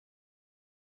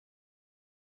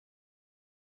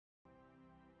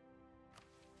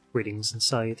Greetings and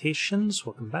salutations,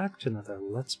 welcome back to another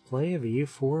Let's Play of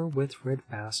EU4 with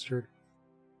RedBstrd.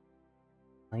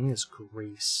 Playing as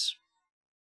Greece.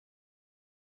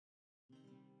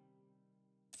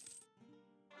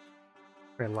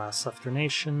 Very last left our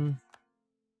nation.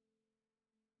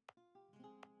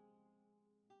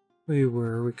 We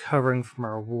were recovering from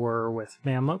our war with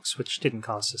Mamluks, which didn't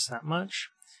cost us that much.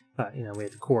 But, you know, we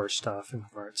had the core stuff and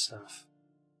convert stuff.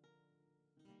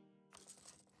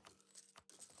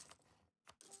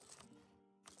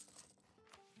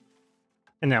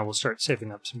 And now we'll start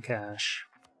saving up some cash.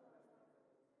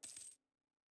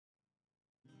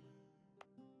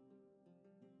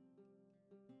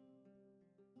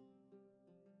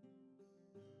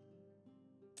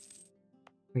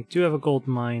 We do have a gold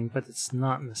mine, but it's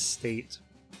not in the state.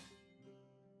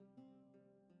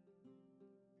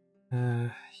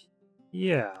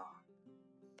 Yeah.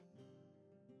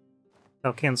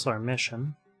 They'll cancel our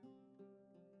mission.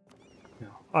 No,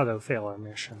 auto-fail our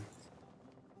mission.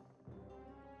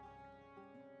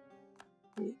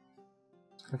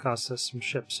 It's gonna cost us some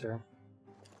ships here.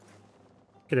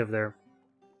 Get over there.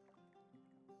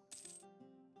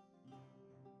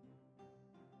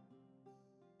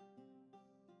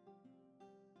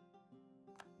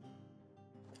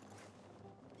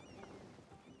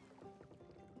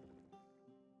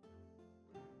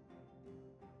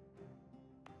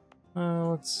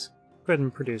 Let's go ahead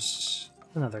and produce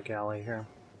another galley here.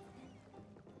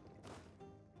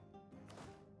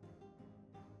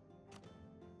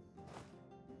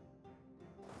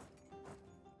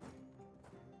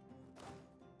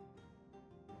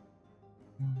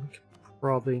 We could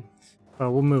probably...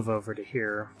 we'll move over to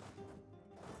here.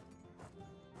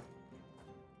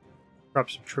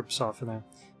 Drop some troops off in there.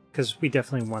 Because we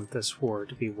definitely want this war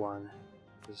to be won.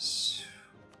 Because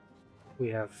we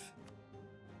have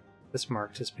this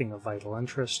marked as being of vital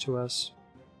interest to us.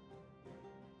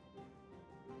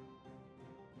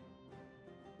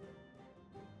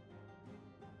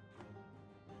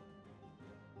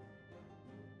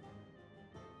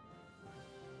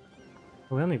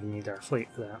 We don't even need our fleet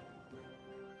for that.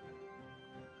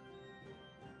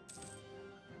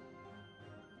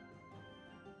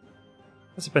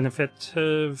 That's a benefit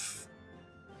of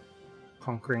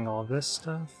conquering all of this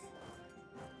stuff.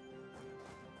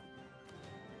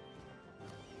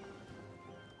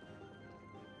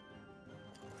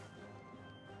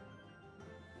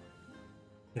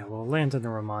 Yeah, we'll land in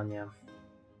Romagna.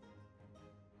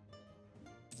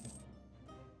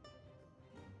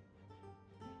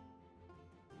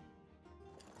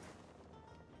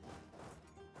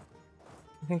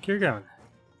 I think you're going.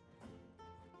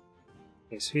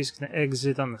 Okay, so he's going to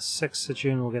exit on the 6th of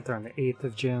June. We'll get there on the 8th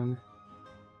of June.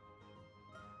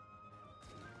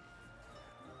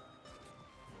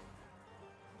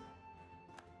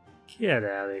 Get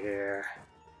out of here.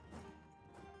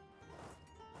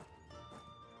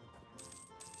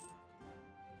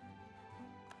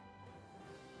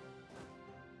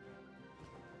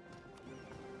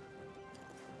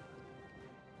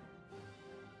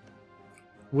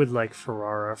 Would like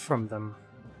Ferrara from them.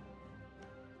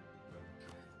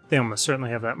 They almost certainly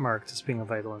have that marked as being a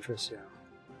vital interest, yeah.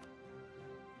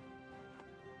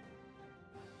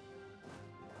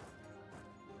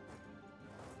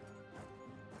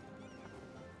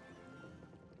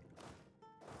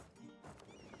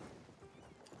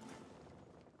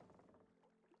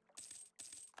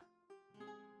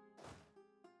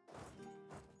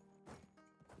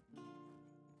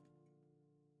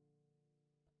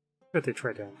 But they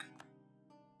try doing.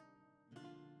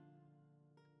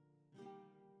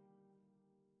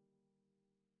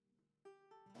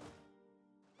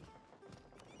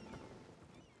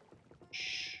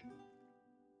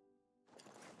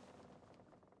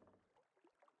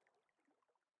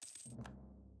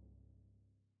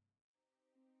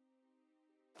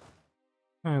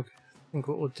 Okay, I think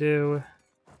what we'll do,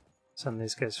 send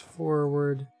these guys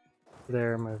forward,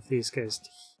 there, move these guys to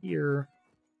here,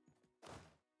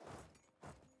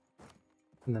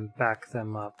 and then back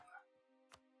them up.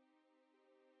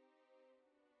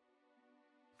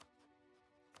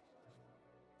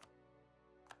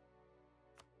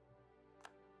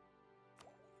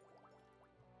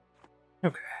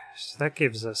 Okay, so that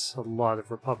gives us a lot of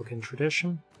Republican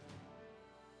tradition.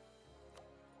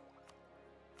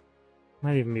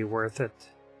 Might even be worth it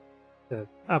to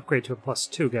upgrade to a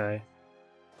 +2 guy.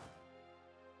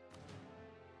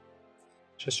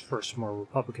 Just for some more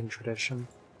Republican tradition.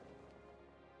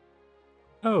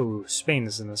 Oh, Spain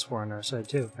is in this war on our side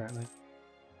too, apparently.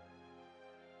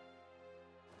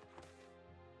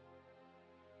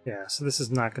 Yeah, so this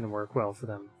is not going to work well for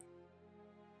them.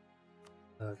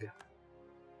 Okay.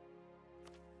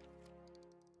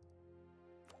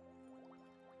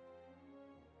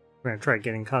 We're going to try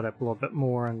getting caught up a little bit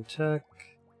more on tech.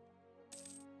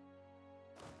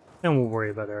 Then we'll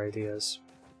worry about our ideas.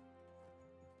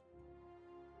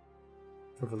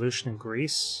 Revolution in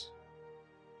Greece.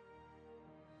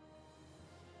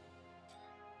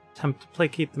 Attempt to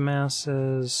placate the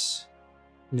masses.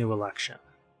 New election.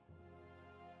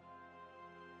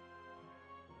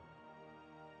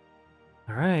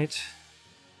 Alright.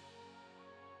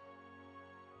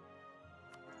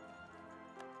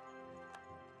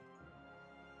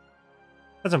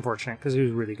 That's unfortunate, because he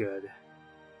was really good.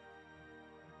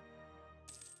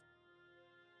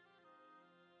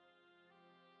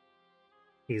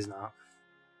 He's not.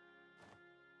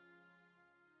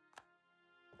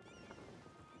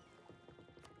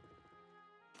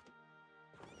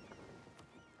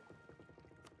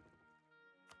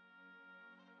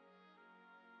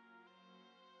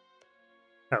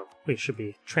 Oh, we should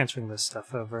be transferring this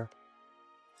stuff over.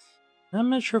 I'm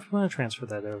not sure if we want to transfer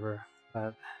that over,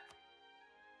 but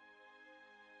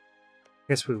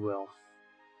I guess we will.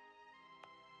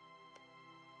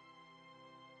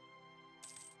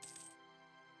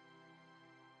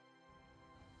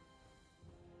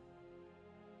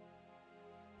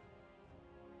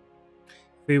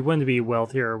 If we want to be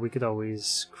wealthier, we could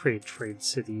always create trade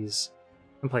cities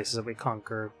in places that we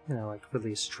conquer, you know, like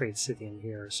release trade city in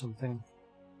here or something.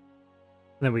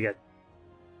 And then we get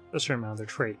a certain amount of their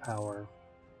trade power.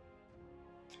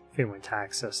 If anyone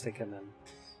tax us, they can then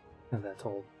have that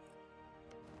told.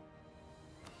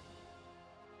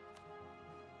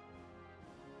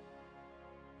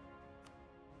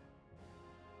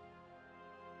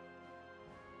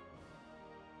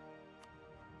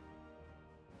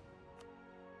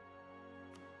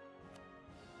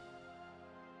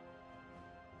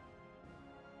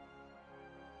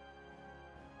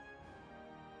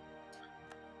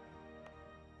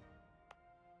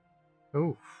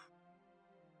 Oh.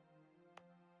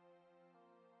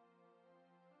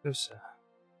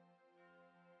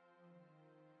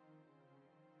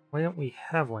 Why don't we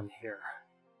have one here?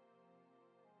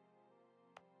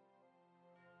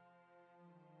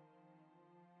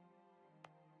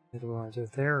 Do we want to do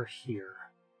there or here?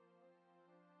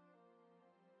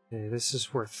 Okay, this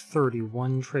is worth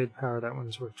 31 trade power, that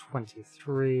one's worth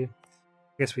 23. I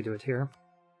guess we do it here.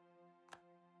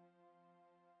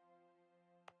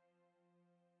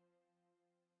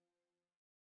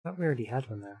 I thought we already had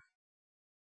one there.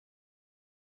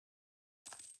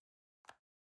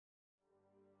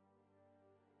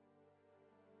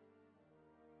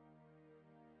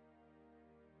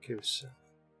 Goose.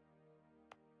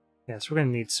 Yeah, so we're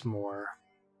going to need some more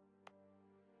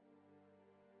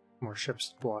ships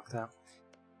to block that.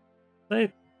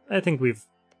 I think we've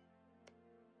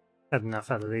had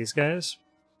enough out of these guys.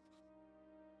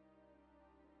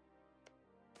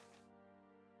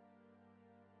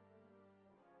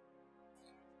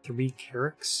 Three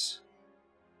Carracks.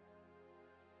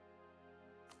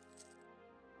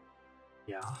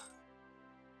 Yeah.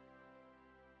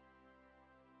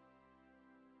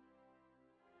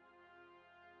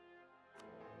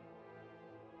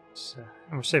 So,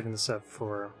 and we're saving this up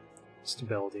for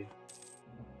stability.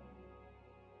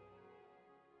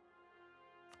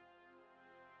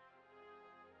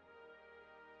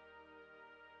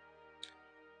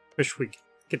 Wish we could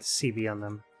get the CB on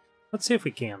them. Let's see if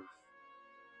we can.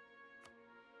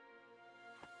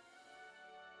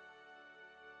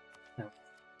 No.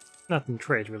 Nothing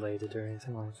trade related or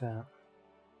anything like that.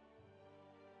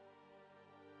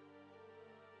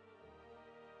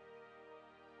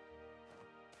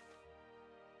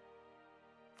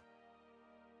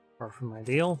 Far from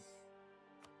ideal.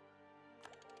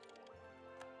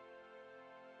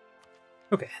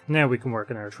 Okay, now we can work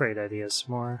on our trade ideas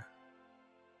some more.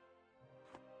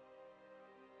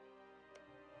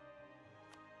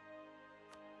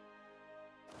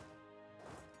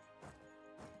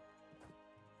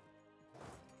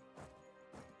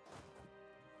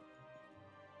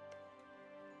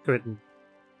 Go ahead and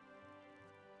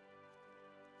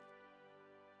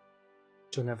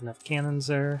don't have enough cannons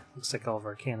there. Looks like all of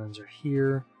our cannons are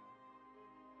here.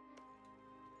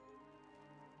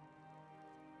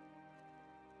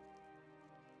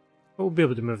 But we'll be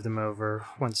able to move them over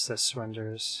once this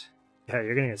surrenders. Yeah,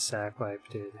 you're gonna get sack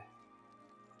wiped, dude.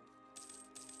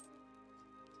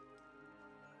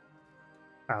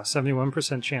 Wow,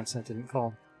 71% chance that didn't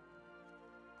fall.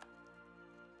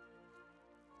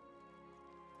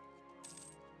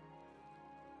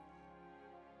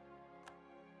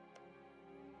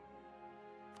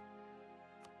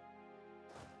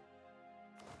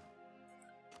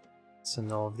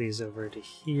 Send all of these over to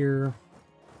here.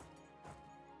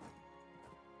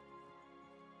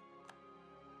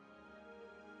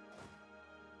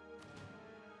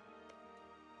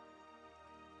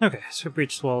 Okay, so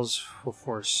breached walls will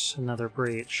force another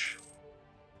breach.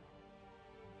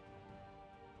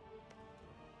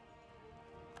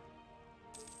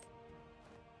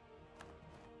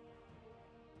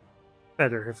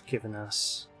 Better have given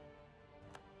us...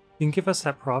 You can give us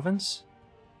that province?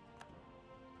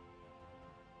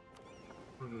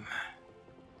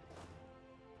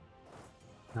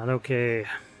 Not okay.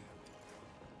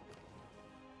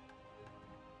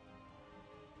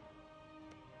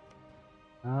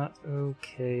 Not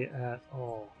okay at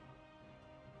all.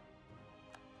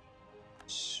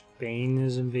 Spain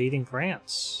is invading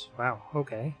France. Wow,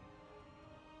 okay.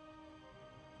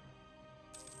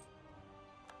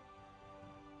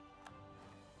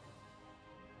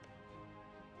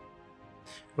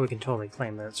 We can totally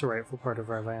claim that it's a rightful part of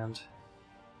our land.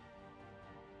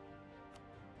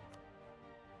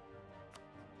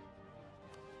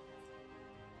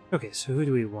 Okay, so who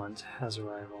do we want as a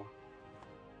rival?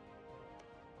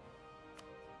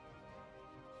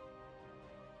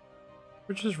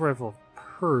 Which is rival of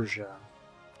Persia?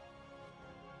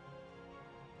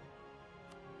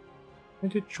 We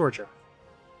do Georgia.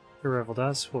 If they rivaled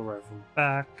us, we'll rival them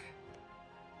back.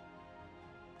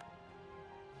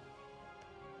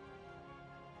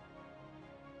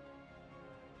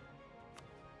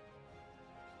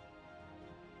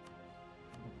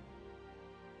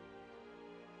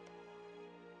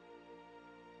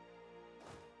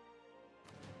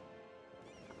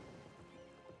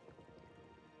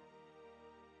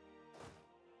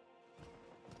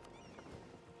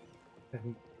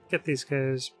 And get these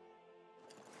guys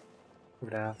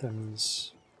over to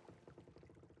Athens.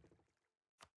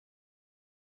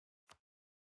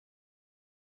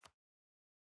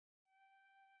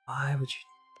 Why would you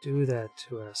do that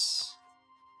to us,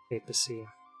 papacy?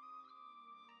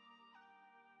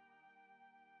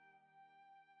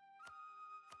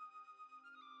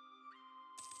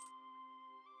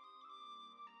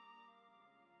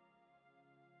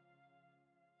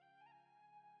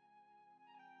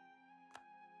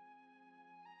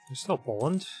 There's still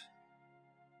Poland?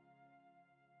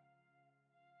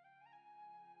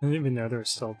 I didn't even know there was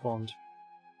still Poland.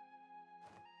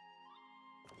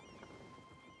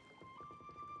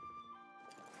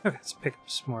 Okay, let's pick up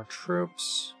some more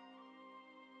troops.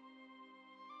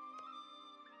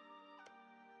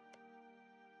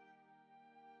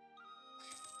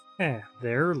 Yeah,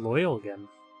 they're loyal again.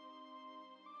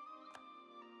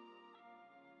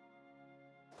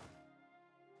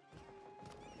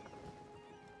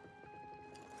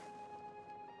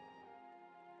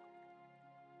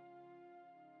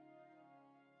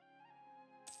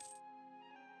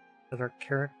 That our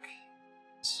Carrick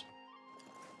is.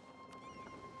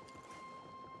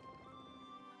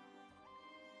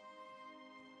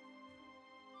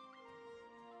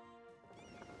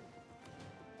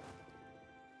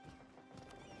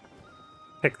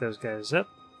 Pick those guys up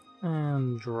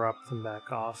and drop them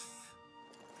back off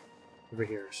over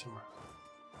here somewhere.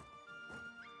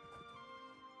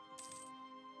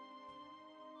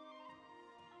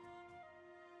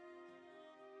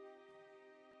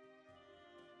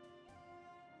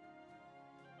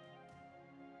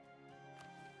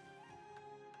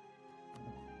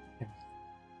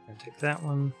 Gonna take that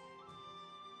one.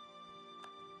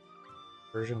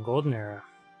 Persian Golden Era.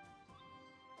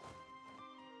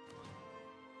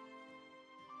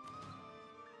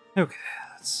 Okay,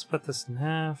 let's split this in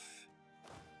half.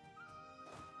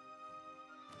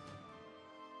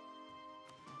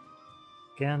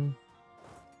 Again.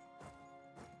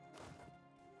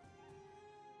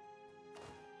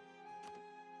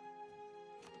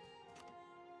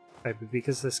 Maybe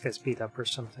because this guy's beat up or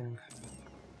something.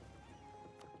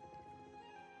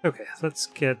 Okay, let's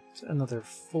get another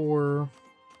 4.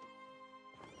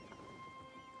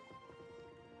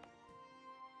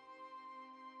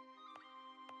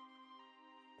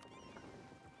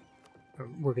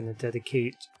 We're going to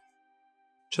dedicate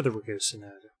to the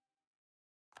Ragusanad.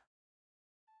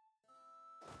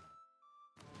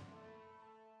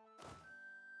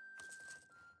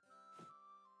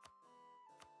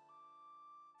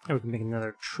 And we can make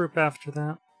another troop after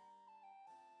that.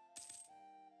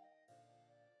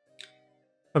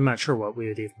 I'm not sure what we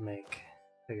would even make.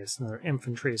 I guess another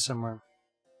infantry somewhere.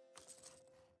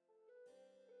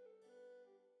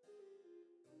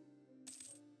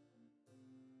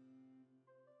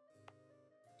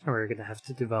 And we're going to have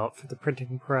to develop for the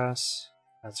printing press.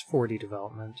 That's 40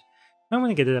 development. I want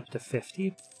to get it up to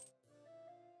 50.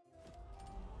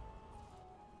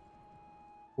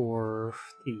 For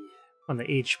the on the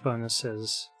H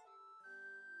bonuses.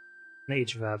 The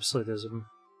Age of Absolutism.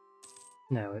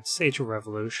 No, it's Age of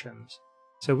Revolutions.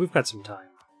 So we've got some time.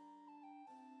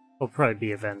 There'll probably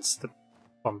be events that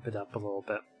bump it up a little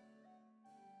bit.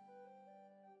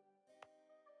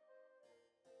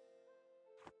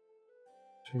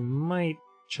 So we might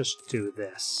just do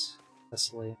this,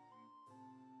 Thessaly.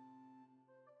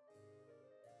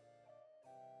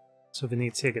 So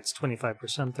Venezia gets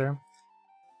 25% there.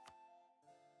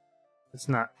 It's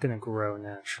not going to grow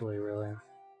naturally, really.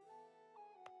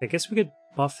 I guess we could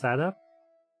buff that up.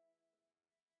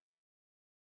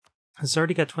 It's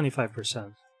already got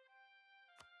 25%.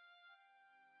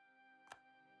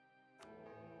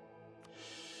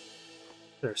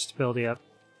 Their stability up.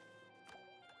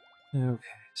 Okay,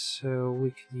 so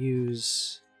we could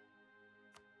use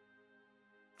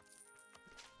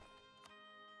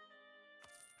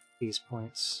these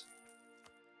points.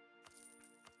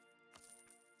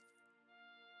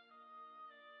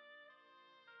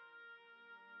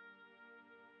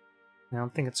 I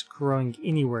don't think it's growing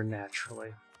anywhere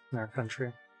naturally in our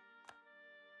country.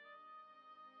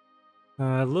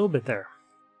 A little bit there.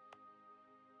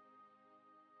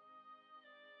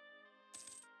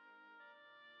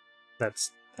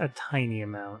 That's a tiny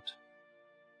amount.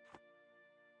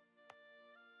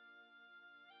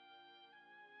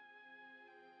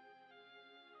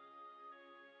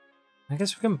 I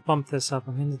guess we can bump this up.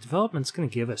 I mean, the development's going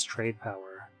to give us trade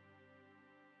power.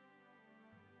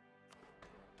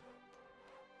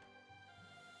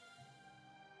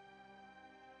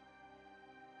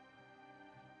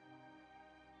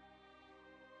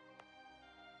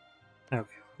 Okay,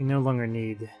 we no longer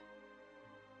need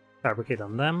fabricate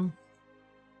on them.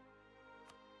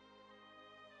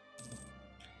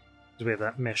 Because we have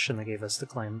that mission that gave us the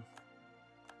claim.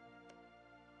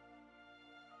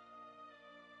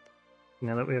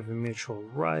 Now that we have a mutual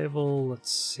rival,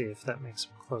 let's see if that makes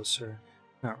them closer.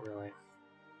 Not really.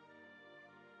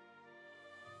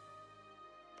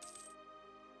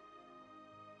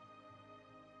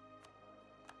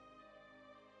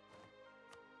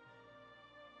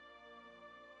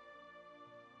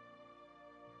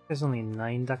 There's only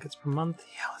 9 ducats per month?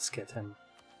 Yeah, let's get him.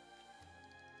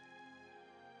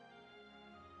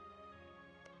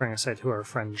 Bring aside who our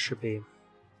friends should be.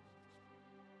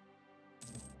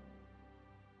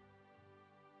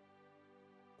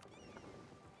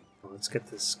 Let's get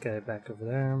this guy back over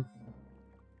there.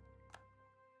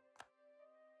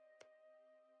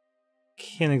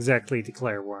 Can't exactly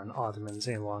declare war on Ottomans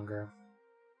any longer.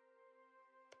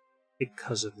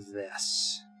 Because of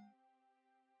this.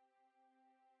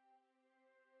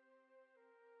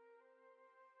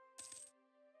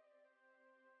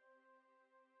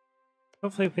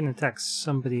 Hopefully we can attack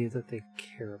somebody that they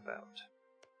care about.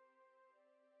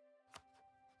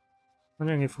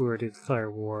 Wondering if we were to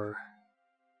declare war.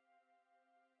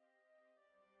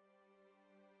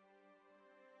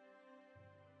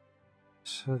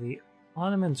 So the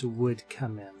Ottomans would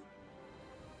come in.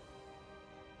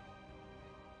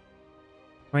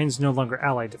 Spain's no longer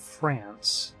allied to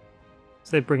France.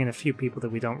 So they bring in a few people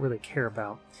that we don't really care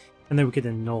about. And then we could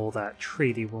annul that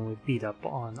treaty when we beat up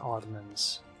on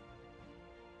Ottomans.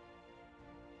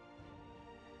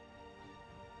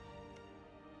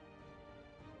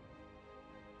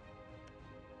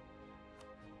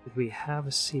 Did we have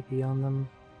a CP on them?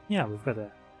 Yeah, we've got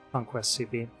a conquest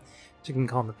CP. So you can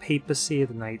call them the Papacy,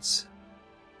 the Knights,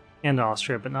 and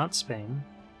Austria, but not Spain.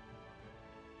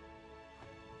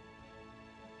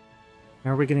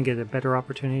 Are we going to get a better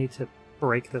opportunity to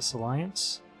break this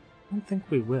alliance? I don't think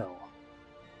we will.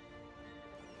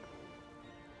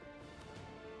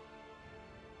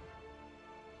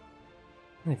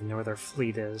 I don't even know where their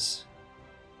fleet is.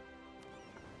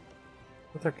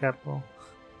 What's their capital?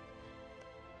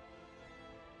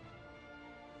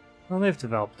 Well, they've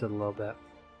developed it a little bit.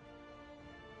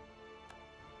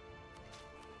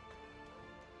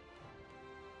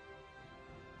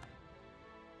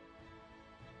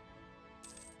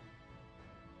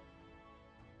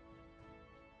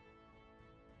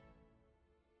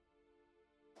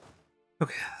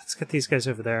 Okay, let's get these guys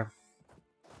over there.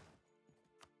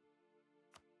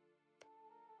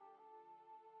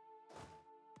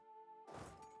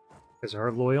 These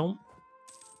are loyal.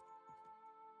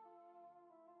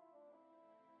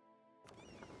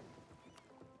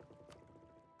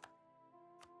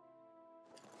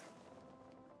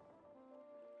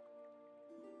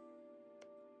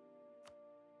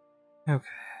 Okay,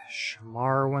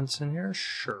 Shamar wants in here?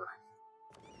 Sure.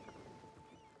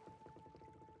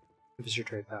 Give us your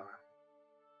trade power.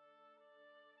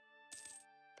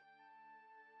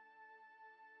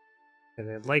 Okay,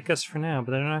 they like us for now,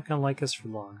 but they're not going to like us for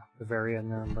long. Bavaria,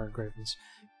 Nuremberg, Ravens,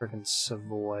 friggin'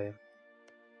 Savoy.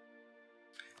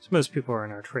 So most people are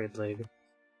in our trade league.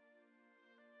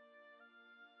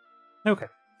 Okay.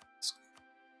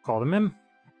 Call them in.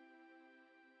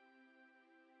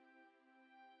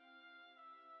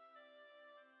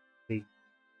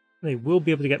 They will be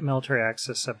able to get military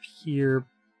access up here,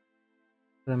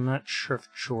 but I'm not sure if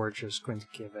Georgia is going to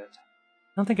give it.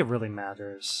 I don't think it really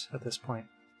matters at this point.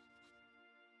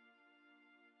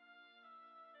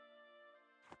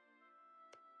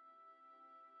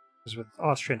 Because with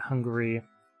Austria and Hungary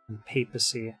and the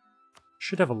papacy,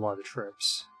 should have a lot of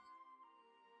troops.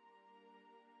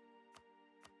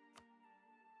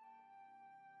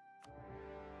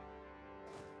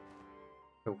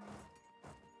 Oh,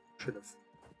 should have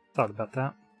thought about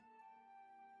that.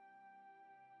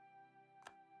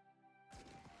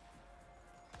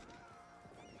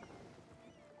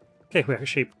 Okay, we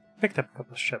actually picked up a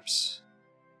couple of ships.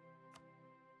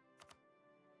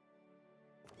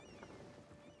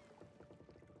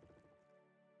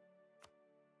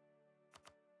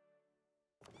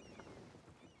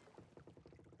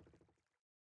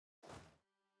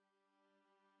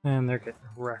 And they're getting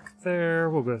wrecked there.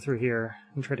 We'll go through here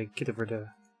and try to get over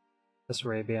to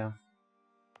Arabia.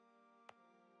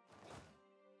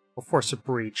 We'll force a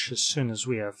breach as soon as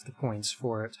we have the points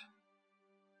for it.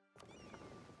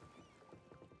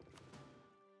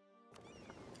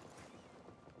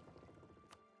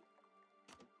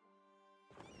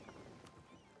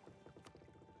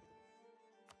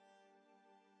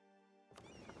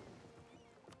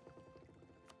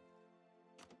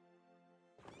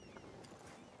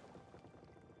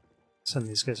 Send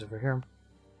these guys over here.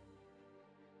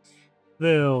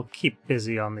 They'll keep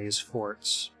busy on these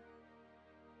forts.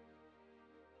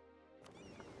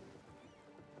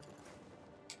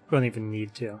 Don't even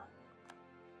need to.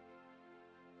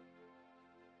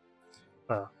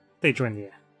 They joined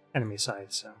the enemy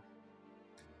side, so...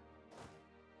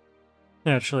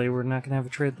 Naturally, we're not going to have a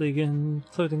trade league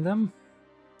including them.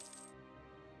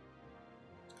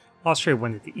 Austria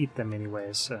wanted to eat them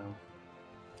anyway, so...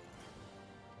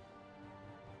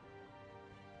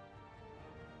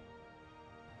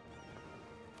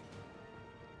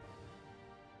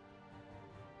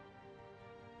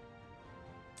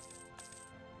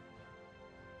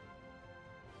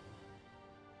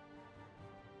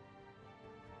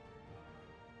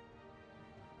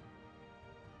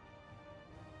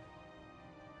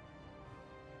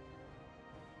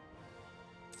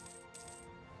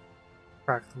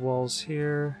 Crack the walls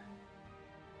here.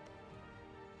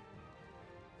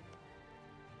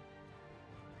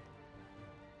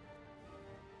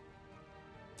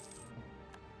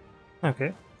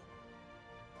 Okay.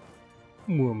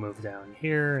 We'll move down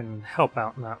here and help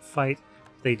out in that fight.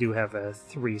 They do have a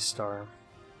 3-star.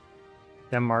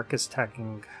 Denmark is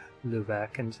attacking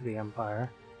Lübeck into the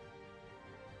Empire.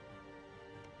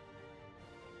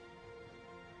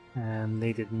 And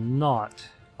they did not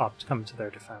opt to come to their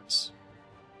defense.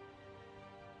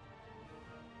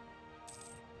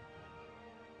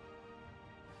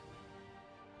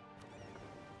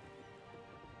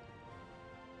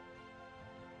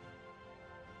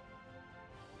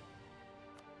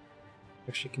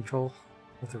 Actually control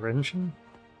with the engine.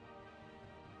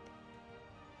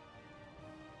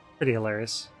 Pretty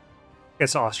hilarious. I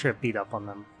guess Austria beat up on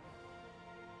them.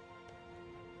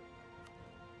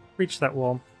 Reach that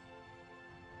wall.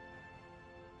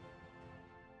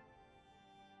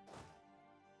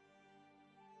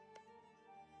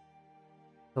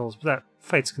 But that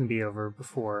fight's gonna be over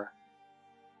before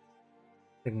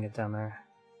they can get down there.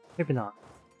 Maybe not.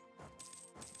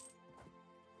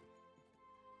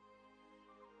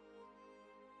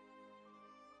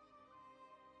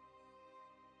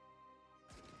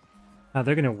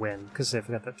 They're gonna win because they've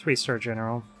got that 3-star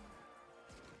general.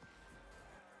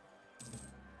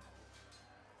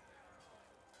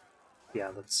 Yeah,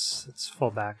 let's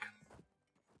fall back.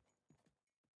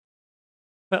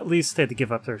 But at least they had to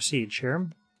give up their siege here.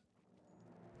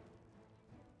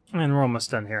 And we're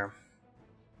almost done here.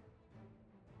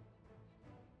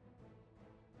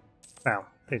 Wow,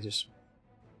 they just...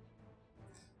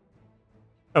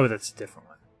 Oh, that's a different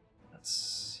one.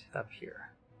 That's up here.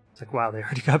 It's like, wow, they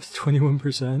already got up to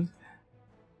 21%.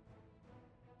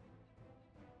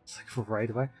 It's like, right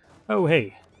away. Oh,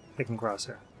 hey, they can cross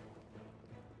here.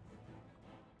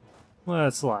 Well,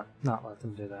 that's a lot. Not let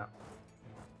them do that.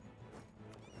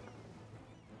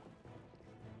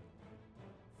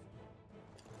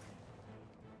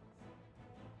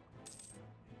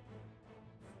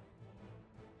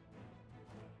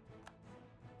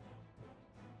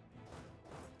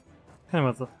 Kind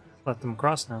of let them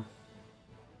cross now.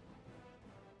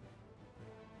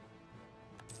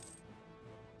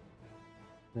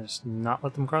 Just not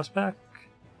let them cross back.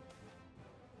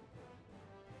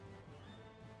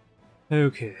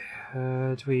 Okay,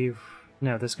 do we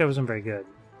No, this guy wasn't very good.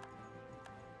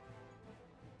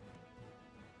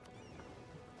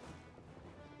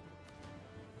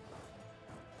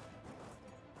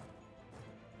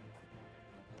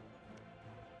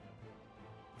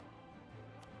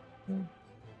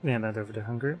 Hand that over to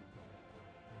Hungary.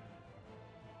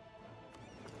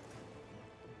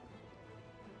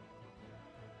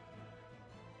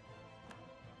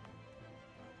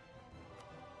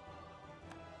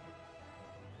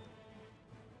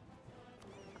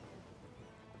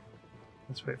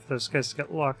 Let's wait for those guys to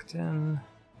get locked in.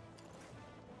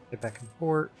 Get back in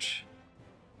port.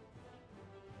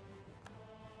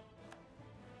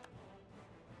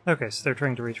 Okay, so they're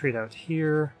trying to retreat out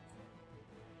here.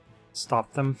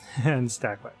 Stop them and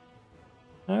stack away.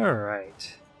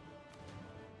 Alright.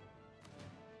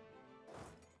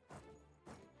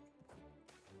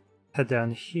 Head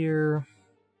down here.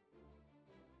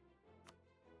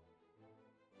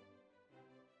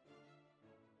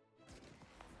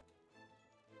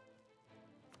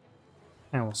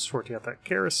 And we'll sort out that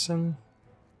garrison.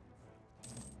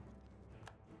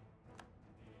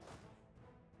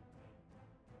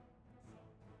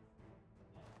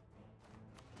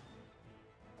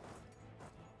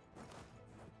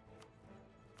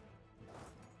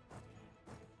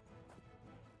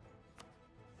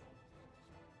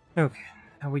 Okay,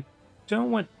 now we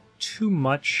don't want too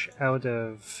much out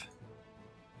of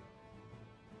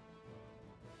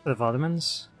the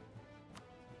Ottomans.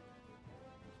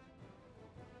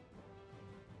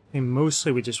 I mean,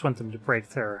 mostly we just want them to break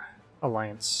their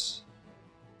alliance.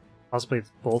 Possibly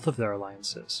both of their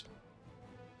alliances.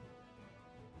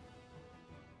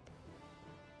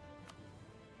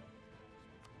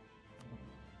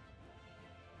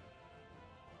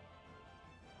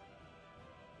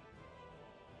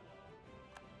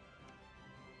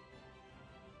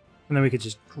 And then we could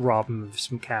just rob them of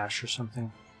some cash or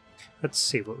something. Let's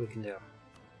see what we can do.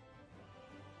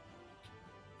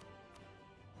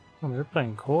 Oh, they're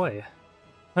playing coy.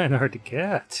 Playing hard to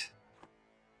get.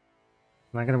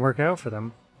 Not gonna work out for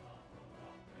them.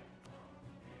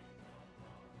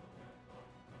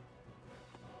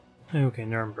 Okay,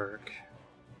 Nuremberg.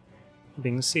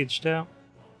 Being sieged out.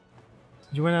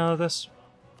 Did you win out of this?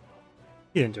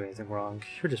 You didn't do anything wrong.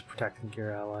 You're just protecting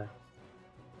your ally.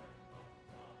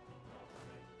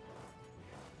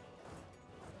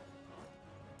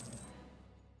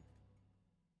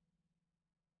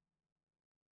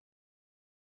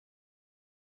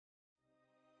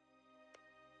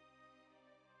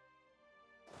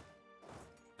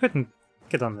 Couldn't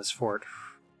get on this fort.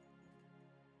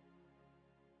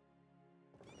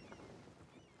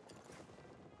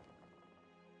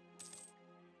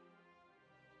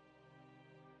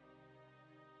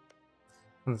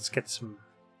 Let's get some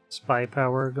spy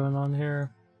power going on here.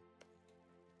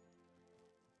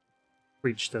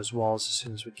 Reach those walls as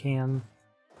soon as we can.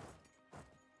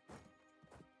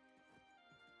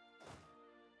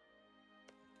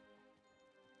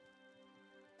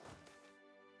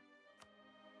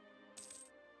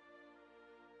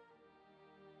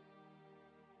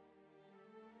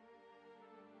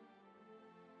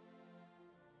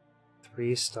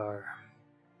 Three-star.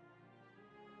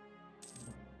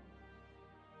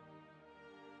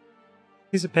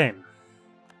 He's a pain.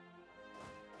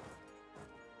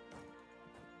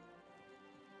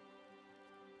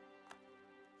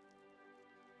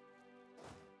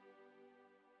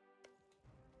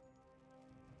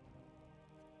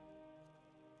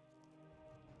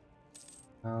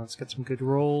 Let's get some good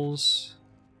rolls.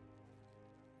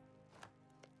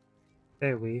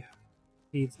 There we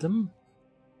feed them.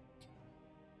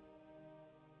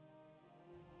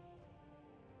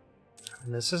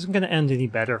 And this isn't going to end any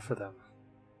better for them.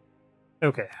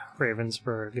 Okay,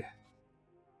 Ravensburg.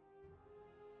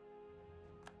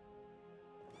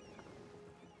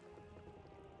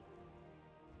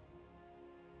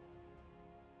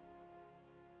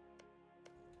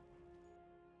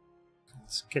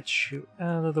 Let's get you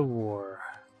out of the war.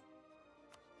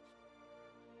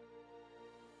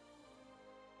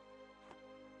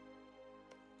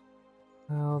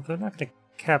 Well, they're not going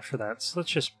to capture that, so let's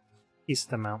just piece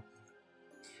them out.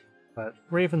 But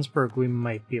Ravensburg, we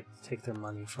might be able to take their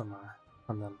money from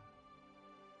them.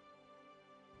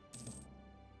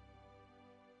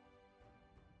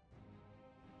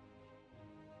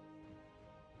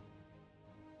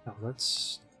 No,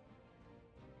 that's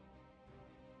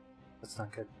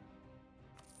not good.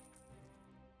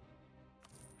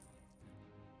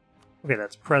 Okay,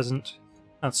 that's present.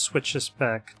 Let's switch this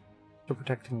back to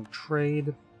protecting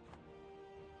trade.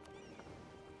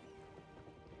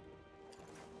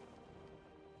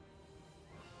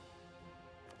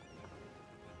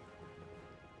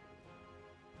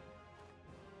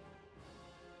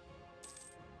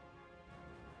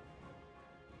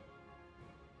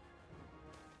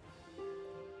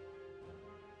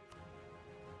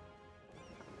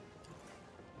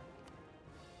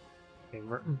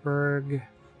 Württemberg.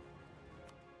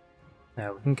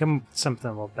 No, we can come up with something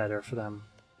a little better for them.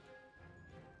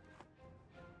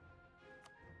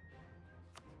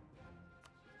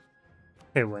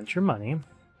 Okay, winter money.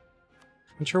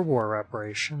 Winter war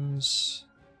reparations.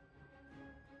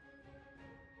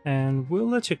 And we'll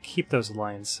let you keep those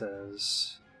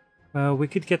alliances. Well, we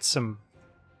could get some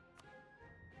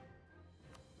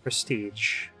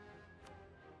prestige.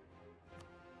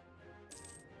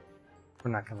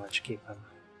 We're not going to let you keep them.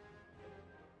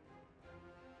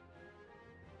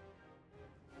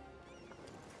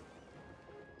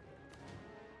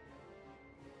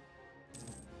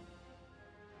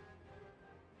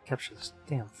 Capture this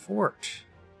damn fort.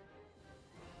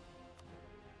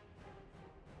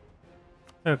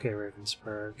 Okay,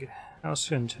 RedBstrd. How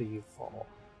soon till you fall?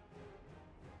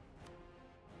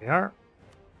 Here we are.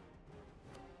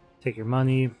 Take your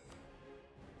money.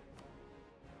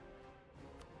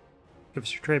 Give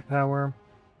us your trade power.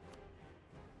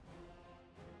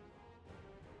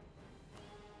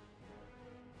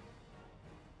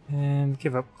 And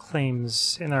give up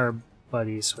claims in our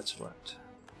buddy Switzerland.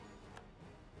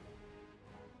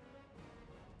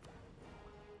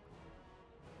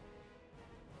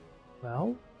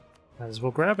 Well, might as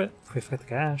well grab it if we've got the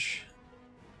cash.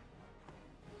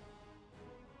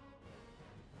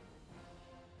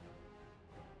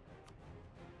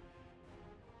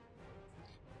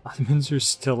 Ottomans are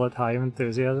still at high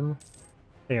enthusiasm.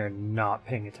 They are not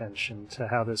paying attention to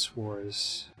how this war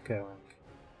is going.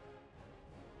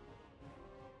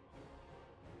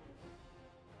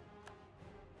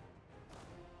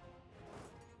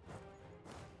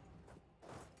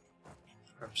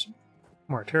 Grab some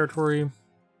more territory.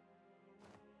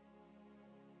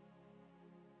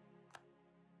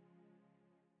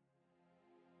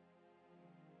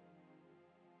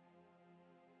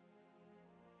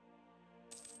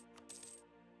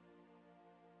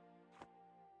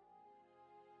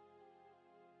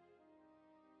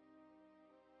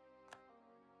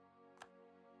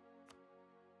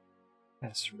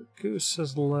 Yes, Goose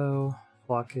is low,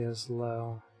 Flock is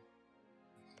low.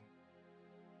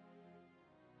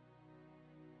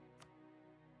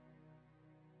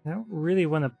 I don't really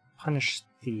want to punish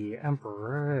the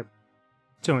Emperor. I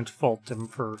don't fault him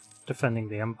for defending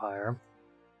the Empire.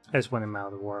 I just want him out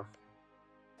of the war.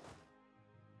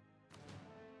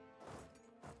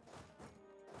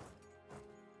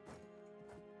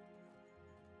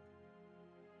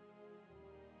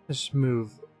 Just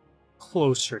move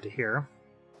closer to here.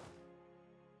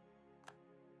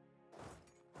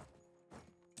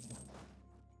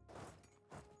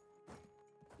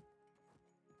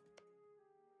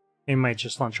 He might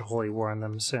just launch a holy war on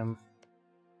them soon.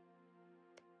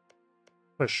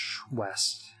 Push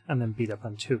west, and then beat up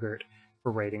on Tugert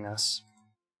for raiding us.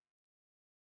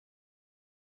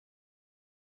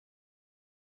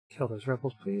 Kill those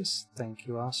rebels, please. Thank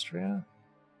you, Austria.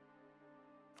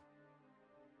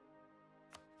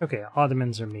 Okay,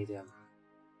 Ottomans are medium.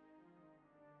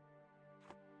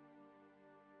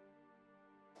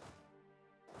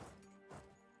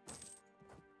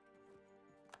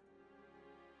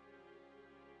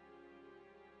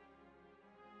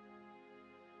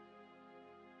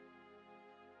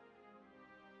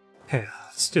 Okay,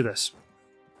 let's do this.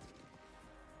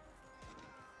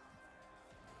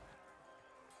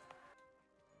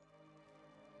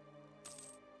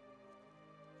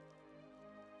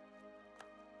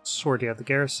 Sortie out the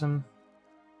garrison.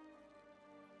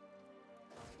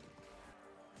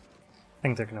 I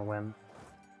think they're gonna win.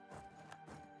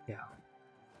 Yeah.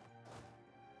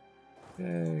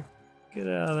 Okay, get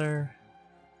out of there.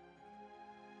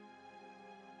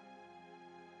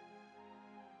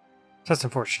 That's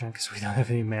unfortunate because we don't have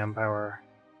any manpower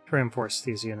to reinforce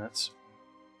these units.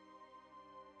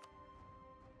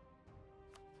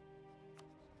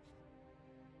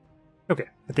 Okay,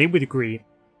 but they would agree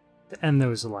to end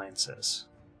those alliances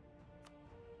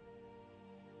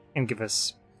and give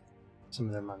us some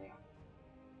of their money.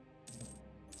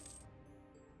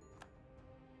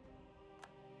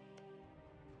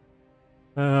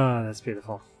 Oh, that's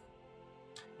beautiful.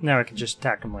 Now I can just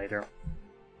attack them later.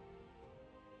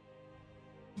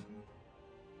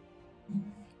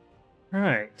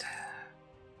 Alright.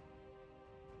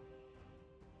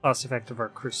 Lost effect of our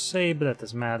crusade, but that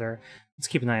doesn't matter. Let's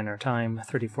keep an eye on our time.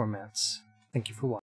 34 minutes. Thank you for watching.